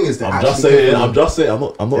get. The thing is, I'm just saying. I'm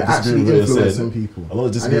not disagreeing with what you're saying. People. I'm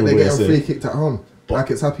not disagreeing with what you're saying. And they're getting free kicked at home, like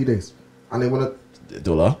it's happy days, and they want to.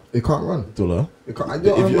 Dollar. They can't run. Dollar. If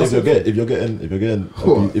you're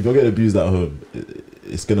getting abused at home,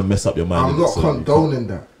 it's gonna mess up your mind. I'm not condoning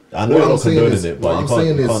that. I know you're not condoning it, but you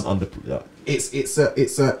can't under.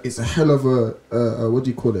 It's a hell of a what do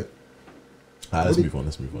you call it? Let's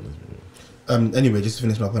move on. Anyway, just to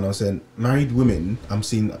finish my point, I was saying married women. I'm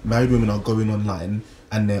seeing married women are going online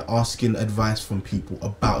and they're asking advice from people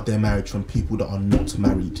about their marriage from people that are not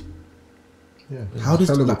married. Yeah. How does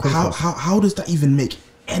that even make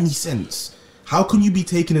any sense? How can you be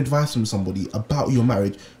taking advice from somebody about your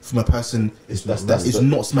marriage from a person that is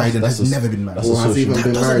not married and has never been married? Or has even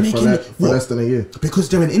been married for less than a year? Because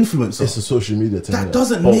they're an influencer. It's a social media thing. That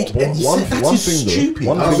doesn't make any sense. That is stupid.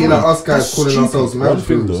 I mean, like us guys calling ourselves marriage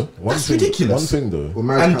groups. That's ridiculous. One thing though.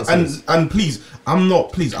 And please, I'm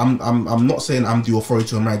not saying I'm the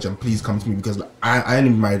authority on marriage and please come to me because like, I ain't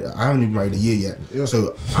even married. I haven't even married a year yet. Yeah.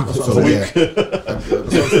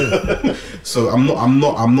 So I'm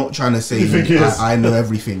not trying to say I know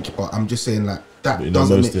everything, but I'm just saying like that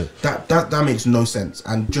doesn't that makes no sense.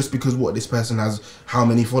 And just because what this person has, how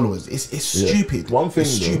many followers, it's stupid. One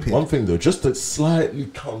thing though, just to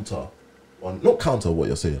slightly not counter what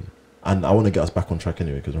you're saying, and I want to get us back on track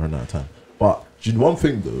anyway because we're running out of time. But one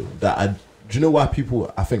thing though do you know why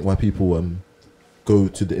people go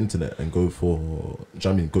to the internet and go for,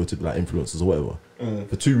 go to like influencers or whatever?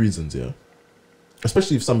 For two reasons, yeah.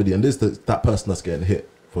 Especially if somebody, and there's that person that's getting hit,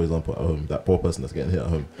 for example, at home, that poor person that's getting hit at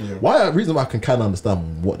home. Yeah. Reason why I can kind of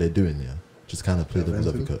understand what they're doing, yeah, just kind of play devil's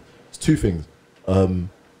advocate. It's two things.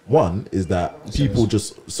 One is that people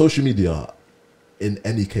just, social media, in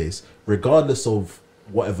any case, regardless of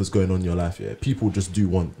whatever's going on in your life, yeah, people just do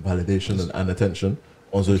want validation and attention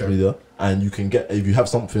on social media. And you can get, if you have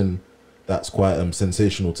something that's quite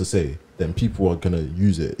sensational to say, then people are going to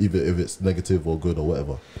use it, either if it's negative or good or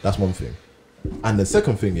whatever. That's one thing. And the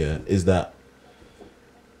second thing, yeah, is that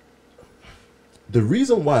the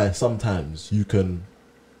reason why sometimes you can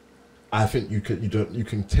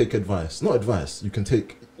take advice, not advice, you can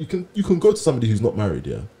go to somebody who's not married,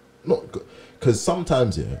 yeah, not because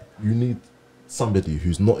sometimes, yeah, you need somebody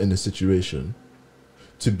who's not in a situation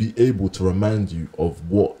to be able to remind you of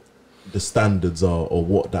what the standards are or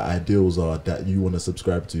what the ideals are that you want to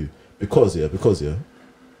subscribe to, because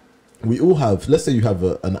we all have, let's say you have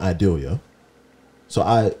an ideal, yeah.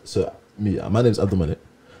 My name's Abdul Malik,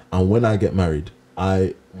 and when I get married,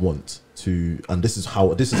 I want to, and this is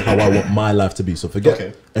how I want my life to be. So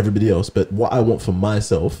forget everybody else, but what I want for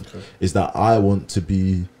myself is that I want to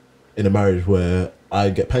be in a marriage where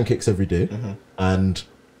I get pancakes every day, and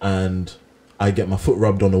I get my foot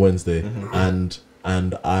rubbed on a Wednesday, and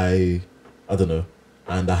I don't know,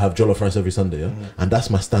 and I have jollof rice every Sunday, yeah, and that's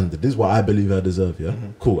my standard. This is what I believe I deserve, yeah.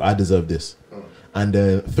 Cool, I deserve this, and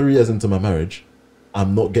then 3 years into my marriage,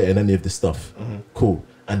 I'm not getting any of this stuff. Cool.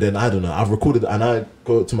 And then I don't know, I've recorded and I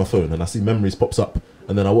go to my phone and I see memories pops up,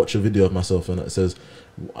 and then I watch a video of myself and it says,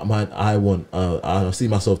 I see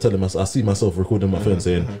myself recording my phone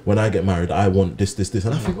saying, when I get married, I want this.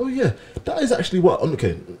 And I think, oh yeah, that is actually what,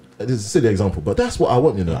 okay, this is a silly example, but that's what I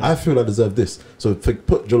want, you know. I feel I deserve this. So put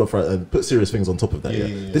Jollof right and put serious things on top of that.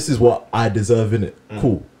 Yeah. This is what I deserve in it.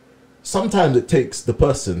 Cool. Sometimes it takes the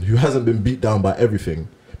person who hasn't been beat down by everything.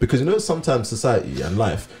 Because you know, sometimes society and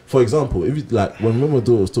life, for example, if you like, when my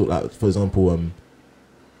daughter was talking, like, for example,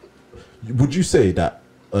 would you say that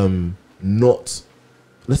not,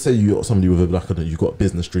 let's say you're somebody with a, like, you got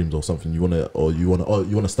business dreams or something, you wanna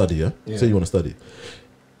study, yeah? Say you wanna study.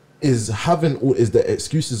 Is the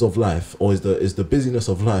excuses of life, or is the busyness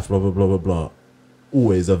of life, blah blah blah blah blah,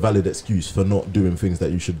 always a valid excuse for not doing things that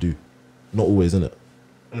you should do? Not always, isn't it?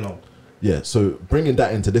 No. Yeah. So bringing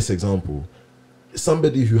that into this example,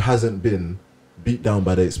 somebody who hasn't been beat down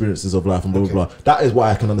by the experiences of life and blah blah blah. That is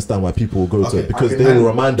why I can understand why people will go to it, because they will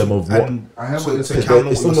remind them of what.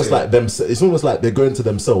 It's almost like them. It's almost like they're going to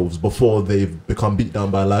themselves before they've become beat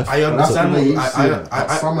down by life. I understand what you see it, but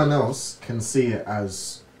someone else can see it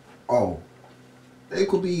as, oh, they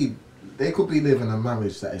could be living a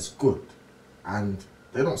marriage that is good, and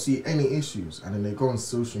they don't see any issues, and then they go on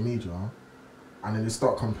social media. And then they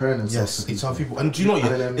start comparing themselves. Yes, it's how people. And do you know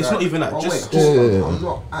what? It's not even that. I'm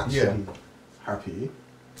not actually happy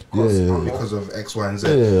because of X, Y, and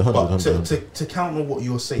Z. But to counter what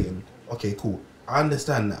you're saying, okay, cool. I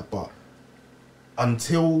understand that, but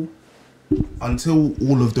until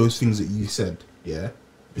all of those things that you said,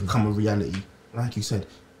 become a reality, like you said,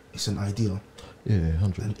 it's an idea. Yeah,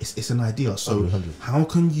 100. And it's an idea. So 100. how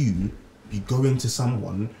can you be going to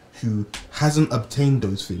someone who hasn't obtained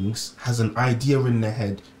those things, has an idea in their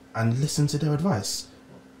head, and listen to their advice?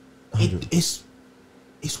 It's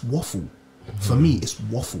waffle. For me, it's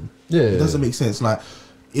waffle. It doesn't make sense. Like,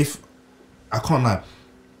 if I can't lie,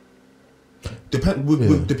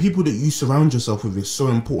 with the people that you surround yourself with is so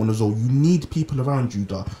important as well. You need people around you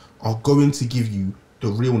that are going to give you the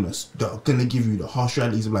realness, that are going to give you the harsh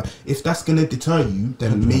realities of life. If that's going to deter you,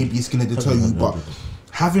 then maybe it's going to deter you. But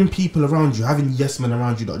having people around you, having yes men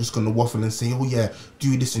around you that are just going to waffle and say, oh yeah,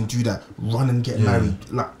 do this and do that, run and get married,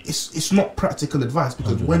 like it's not practical advice,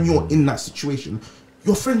 because when you're in that situation,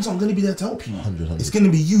 your friends aren't going to be there to help you. 100. It's going to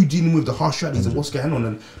be you dealing with the harsh realities of what's going on.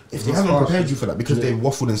 And if they haven't prepared you for that, because they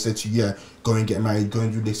waffled and said to you, yeah, go and get married, go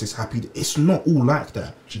and do this, it's happy. It's not all like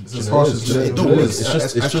that. As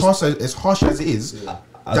harsh as it is.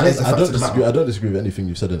 I don't disagree with anything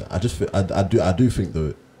you've said in it. I do think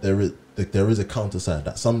though there is a counter side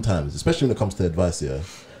that sometimes, especially when it comes to advice,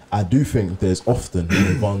 I do think there's often an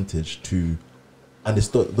advantage to, and this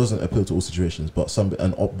doesn't appeal to all situations, but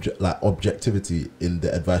objectivity in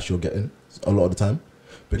the advice you're getting a lot of the time,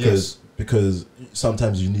 because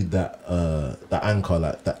sometimes you need that anchor,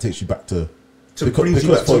 like that takes you back to because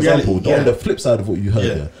for example, on the flip side of what you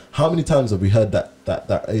heard, how many times have we heard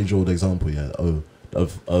that age old example,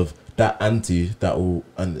 of that auntie that will,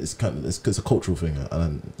 and it's a cultural thing,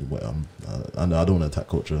 and I don't want to attack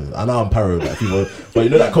culture. I know I'm paranoid about people, but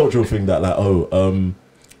you know that cultural thing that like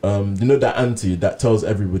you know that auntie that tells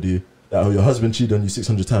everybody that your husband cheated on you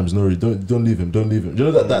 600 times, no, don't leave him. You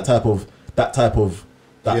know that type of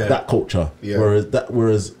that culture.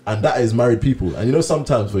 Whereas and that is married people, and you know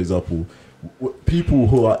sometimes, for example, people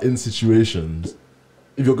who are in situations,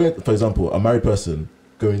 if you're going, for example, a married person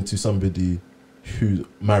going to somebody who's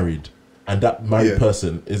married, and that married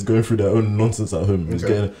person is going through their own nonsense at home,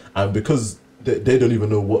 and because they don't even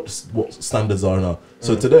know what standards are now.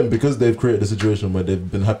 So to them, because they've created a situation where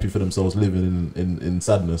they've been happy for themselves, living in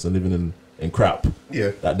sadness and living in crap,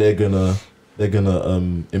 that they're gonna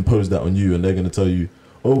impose that on you, and they're gonna tell you,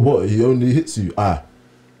 oh, what, he only hits you?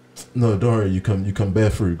 No, don't worry, you can bear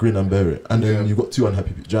through, grin and bear it, and then you've got two unhappy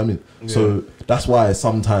people. Do you know what I mean? So that's why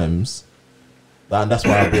sometimes. And that's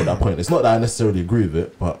why I brought that point. It's not that I necessarily agree with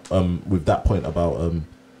it, but with that point about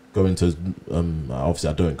going to obviously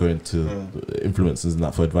I don't go into influencers and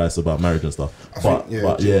that for advice about marriage and stuff.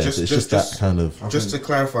 It's just that kind of. Just to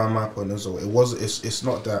clarify my point as well, it's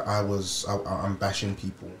not that I'm bashing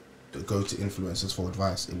people that go to influencers for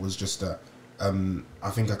advice. It was just that I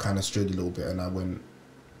think I kind of strayed a little bit, and I went,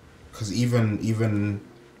 because even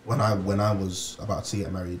when I was about to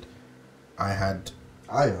get married, I had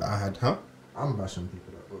I'm bashing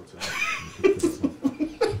people that go to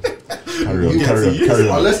carry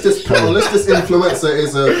on. Unless this influencer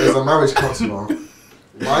is a marriage counselor,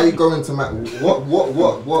 why are you going to what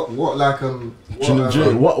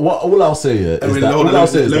all I'll say is that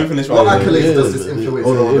what accolades does this influencer?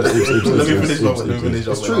 Let me finish.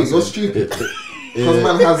 It's true. You're stupid. Because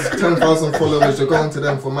man has 10,000 followers, you're going to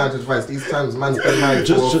them for marriage advice. These times, man's been married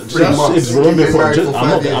for 3 months. I'm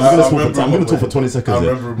going to talk for 20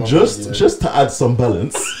 seconds. Just to add some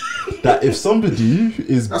balance, that if somebody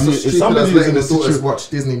is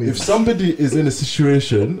in a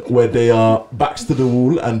situation where they are backs to the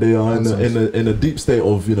wall and they are in a deep state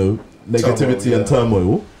of negativity and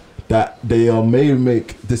turmoil, that they may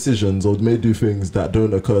make decisions or may do things that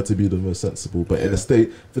don't occur to be the most sensible. But in a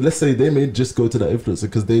state, let's say they may just go to that influencer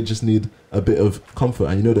because they just need a bit of comfort,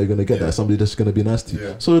 and they're going to get that somebody that's going to be nice to you.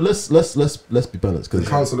 Yeah. So let's be balanced,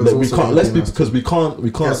 because we can't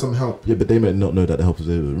get some help. Yeah, but they may not know that the help is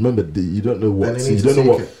there. Remember, you don't know what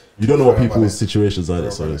people's situations are.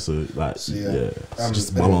 It's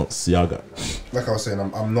just balance. Like I was saying,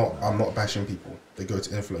 I'm not bashing people. They go to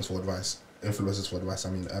influencers for advice. I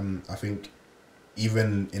mean, I think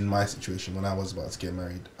even in my situation when I was about to get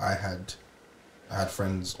married, I had I had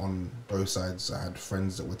friends on both sides. I had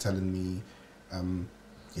friends that were telling me,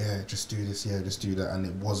 yeah, just do this, yeah, just do that, and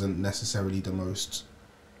it wasn't necessarily the most,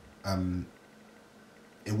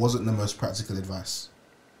 practical advice,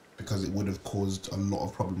 because it would have caused a lot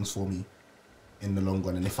of problems for me in the long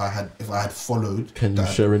run. And if I had followed, can you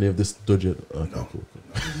share any of this dodgy? Okay, no. Cool.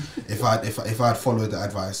 If I had followed the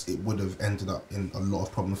advice, it would have ended up in a lot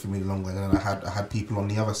of problems for me in the long run. And I had people on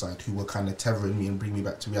the other side who were kind of tethering me and bring me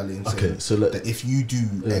back to reality and saying that if you do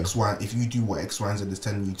X, Y, if you do what X, Y, and Z is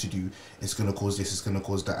telling you to do, it's gonna cause this, it's gonna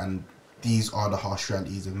cause that, and these are the harsh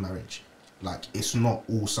realities of marriage. Like, it's not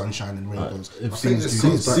all sunshine and rainbows.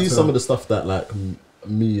 See some of the stuff that like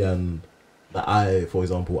me and that I, for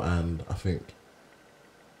example, and I think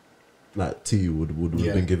like T would have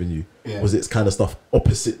been giving you, was it kind of stuff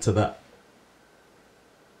opposite to that?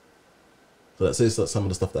 So that says that some of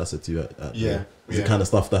the stuff that I said to you is the kind of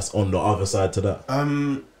stuff that's on the other side to that.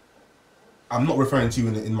 I'm not referring to you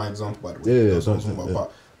in my example, by the way.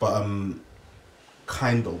 But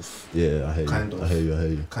kind of. Yeah, I hear you. I hear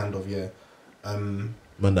you. Kind of, yeah. Man,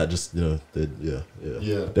 that just them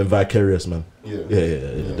vicarious, man. Yeah.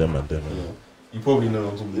 Them man. Yeah. You probably know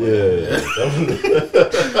what I'm talking about.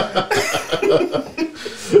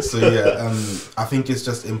 So yeah, I think it's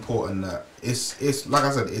just important that it's like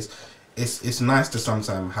I said, it's nice to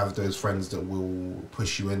sometimes have those friends that will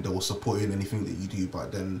push you and that will support you in anything that you do,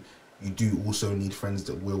 but then you do also need friends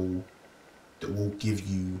that will give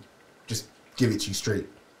it to you straight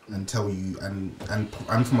and tell you and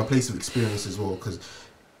from a place of experience as well, because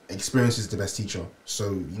experience is the best teacher.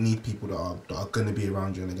 So you need people that are going to be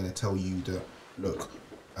around you and they're going to tell you that, look,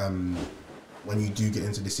 when you do get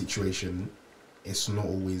into this situation, it's not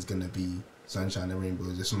always going to be sunshine and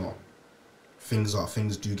rainbows. It's not.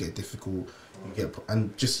 Things do get difficult. You get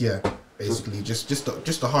basically just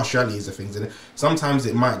the harsh realities of things. And sometimes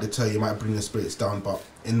it might deter you, might bring the spirits down. But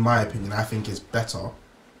in my opinion, I think it's better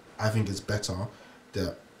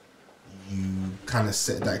that you kind of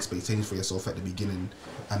set that expectation for yourself at the beginning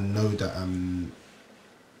and know that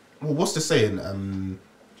what's the saying? I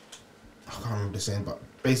can't remember the saying, but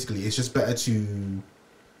basically it's just better to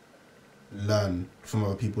learn from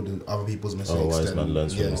other people's mistakes. Wise man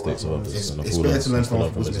learns from the mistakes of others. It's better to learn from other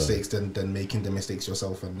people's mistakes than making the mistakes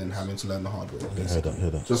yourself and then having to learn the hard way. Hear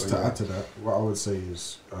that. Just to add to that, what I would say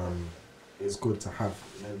is it's good to have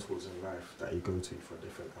mentors in life that you go to for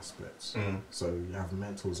different aspects. So you have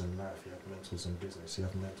mentors in life, you have mentors in business, you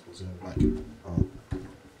have mentors in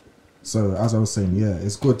so as I was saying,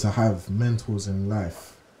 it's good to have mentors in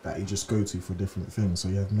life that you just go to for different things. So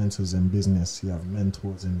you have mentors in business, you have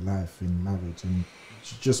mentors in life, in marriage, and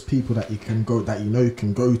just people that you can go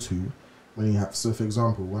to when you have. So for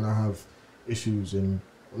example, when I have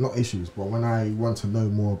not issues, but when I want to know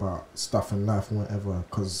more about stuff in life and whatever,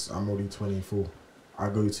 because I'm only 24, I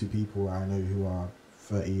go to people I know who are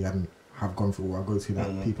 30 and have gone through. I go to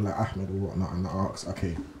people like Ahmed or whatnot and I ask,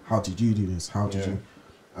 okay, how did you do this? How did you?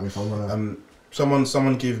 And if I want to,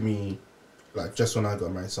 someone gave me, like, just when I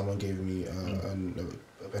got married, someone gave me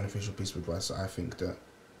a beneficial piece of advice that I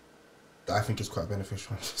think is quite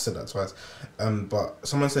beneficial. I said that twice, but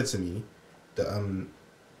someone said to me that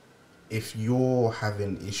if you're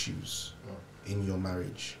having issues in your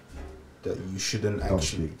marriage, that you shouldn't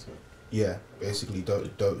basically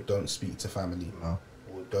don't speak to family, or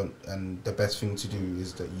don't. And the best thing to do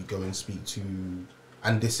is that you go and speak to.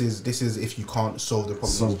 And this is if you can't solve the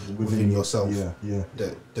problems within yourself.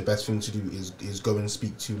 The best thing to do is go and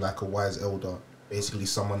speak to like a wise elder, basically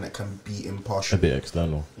someone that can be impartial, a bit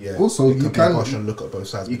external. Yeah. Also, you can be impartial and look at both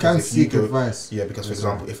sides. You can seek advice. Yeah, because for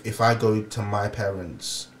example, if I go to my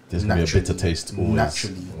parents, there's gonna be a bitter taste. Always.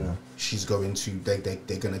 Naturally, she's going to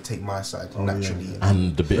they're gonna take my side naturally,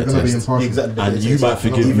 and the bitter taste. Exactly, and you might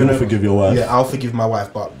forgive your wife. Yeah, I'll forgive my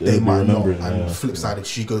wife, but they might not. And flip side, if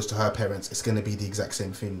she goes to her parents, it's gonna be the exact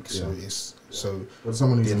same thing. So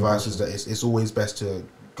the advice is that it's always best to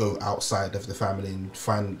go outside of the family and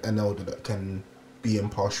find an elder that can be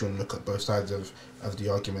impartial and look at both sides of the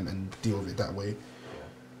argument and deal with it that way.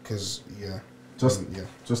 Because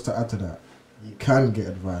just to add to that, you can get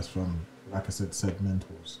advice from, like I said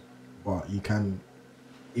mentors, but you can,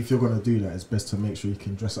 if you're going to do that, it's best to make sure you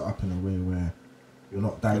can dress it up in a way where you're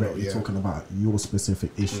not directly talking about your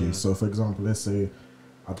specific issues. So for example, let's say,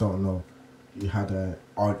 I don't know, you had an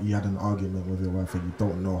argument with your wife and you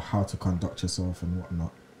don't know how to conduct yourself and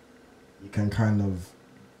whatnot. You can kind of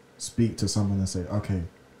speak to someone and say, okay,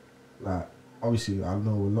 like, obviously I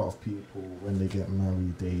know a lot of people when they get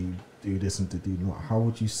married, they do this and they do not. How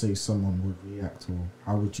would you say someone would react, or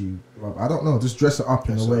how would you, I don't know, just dress it up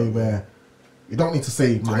in a way where you don't need to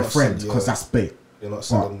say my friend, because that's bait. You're not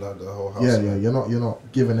selling the whole house. Yeah, you're not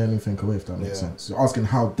giving anything away, if that makes sense. You're asking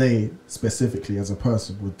how they specifically as a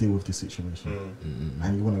person would deal with this situation,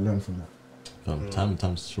 and you want to learn from that.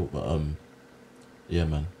 Time's short, but yeah,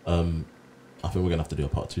 man. I think we're gonna have to do a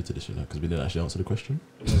part 2 to this, because we didn't actually answer the question.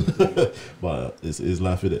 But it's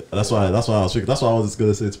life, innit? That's why I was thinking. That's why I was just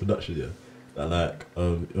gonna say it's production, That like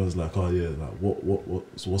it was like, oh yeah, like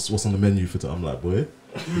what's on the menu for today? I'm like, boy,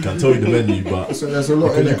 we can tell you the menu, but so there's a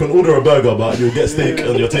lot. You can order a burger, but you'll get steak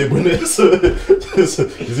on your table, innit? So you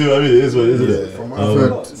see what I mean? It is what it is, isn't it? From what I've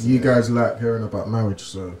heard, you guys like hearing about marriage,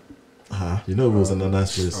 so. You know, it was in a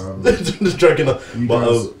nice place. Just dragging up. You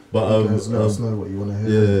guys let us know what you want to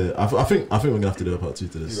hear. Yeah, I think we're gonna have to do a part 2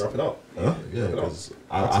 to this. You wrap it up. Yeah, because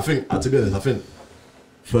I think to be honest, I think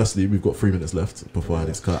firstly we've got 3 minutes left before I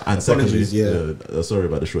just cut, and secondly, sorry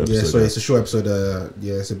about the short episode. Yeah, sorry, it's a short episode.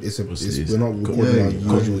 We're not recording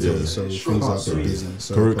our usual day, so things are a bit busy.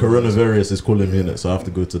 So coronavirus is calling me in it, so I have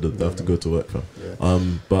to go to work, fam.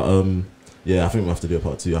 Yeah, I think we'll have to do a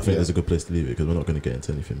part 2. I think there's a good place to leave it because we're not going to get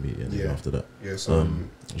into anything meaty after that. Yeah, so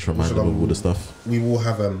just remind them of all the stuff. We will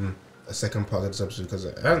have a second part of this episode because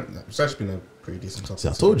it's actually been a pretty decent topic. See,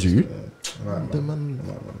 I told you.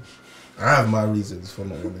 I have my reasons for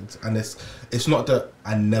not wanting to, and it's not that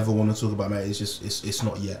I never want to talk about marriage. It's just it's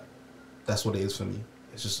not yet. That's what it is for me.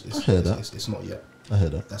 I hear that. It's not yet. I hear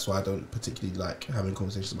that. That's why I don't particularly like having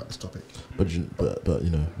conversations about this topic. But you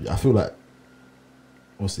know, I feel like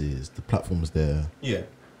obviously the platform's there. Yeah.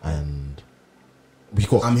 And we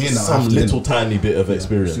got some little tiny bit of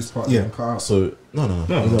experience. So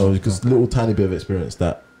no, because little tiny bit of experience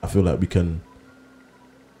that I feel like we can,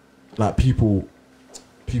 like people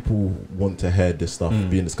want to hear this stuff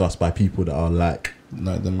being discussed by people that are like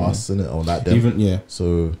them, us, innit, or like them. Even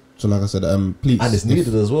So like I said, please, and it's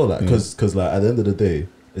needed as well, like because like at the end of the day,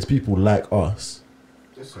 there's people like us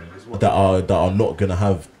that are not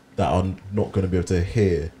gonna be able to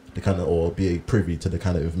hear the kind of, or be privy to the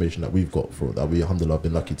kind of information that we've got that we alhamdulillah have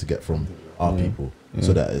been lucky to get from our people.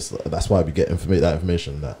 So that's why we get that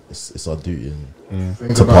information, that it's our duty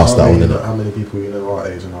to pass that on. How many people our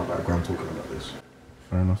age and our background talking about this?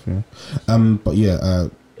 Fair enough, but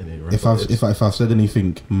if I've said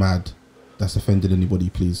anything mad that's offended anybody,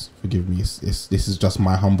 please forgive me. This is just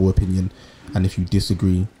my humble opinion, and if you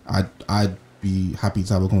disagree, I'd be happy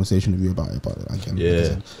to have a conversation with you about it. But I can,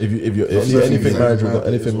 if you're anything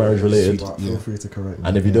marriage related, feel free to correct me.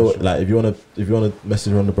 And if you don't like, if you wanna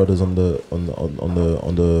message on the brothers on the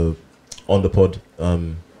pod,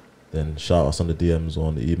 then shout us on the DMs or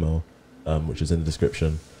on the email, which is in the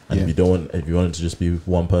description. And if you want it to just be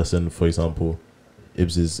one person, for example,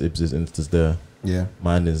 Ibs's Insta's there. Yeah,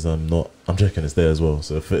 mine is not. I'm checking it's there as well.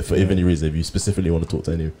 So for any reason, if you specifically want to talk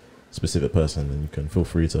to any specific person, then you can feel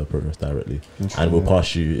free to approach us directly, and we'll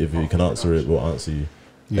pass you. If you can answer it, we'll answer you.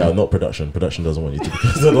 Yeah, not production. Production doesn't want you to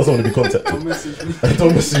doesn't want to be contacted.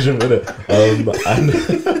 Don't message him with it.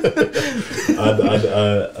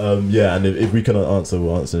 And if we cannot answer,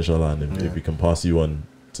 we'll answer inshallah. And if we can pass you on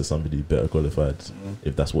to somebody better qualified,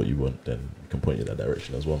 if that's what you want, then we can point you in that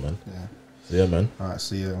direction as well, man. Yeah. So yeah, man. Alright,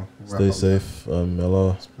 see you. Stay safe. May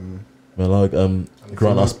Allah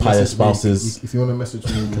grant us pious spouses. If you want to message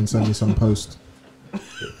me, you can send me some post.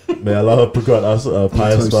 May Allah grant us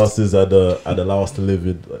pious spouses and allow us to live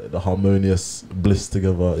in the harmonious bliss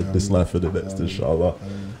together in this life and the next, inshallah.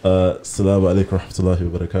 Assalamu alaikum wa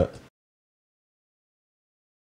rahmatullahi wa barakatuh.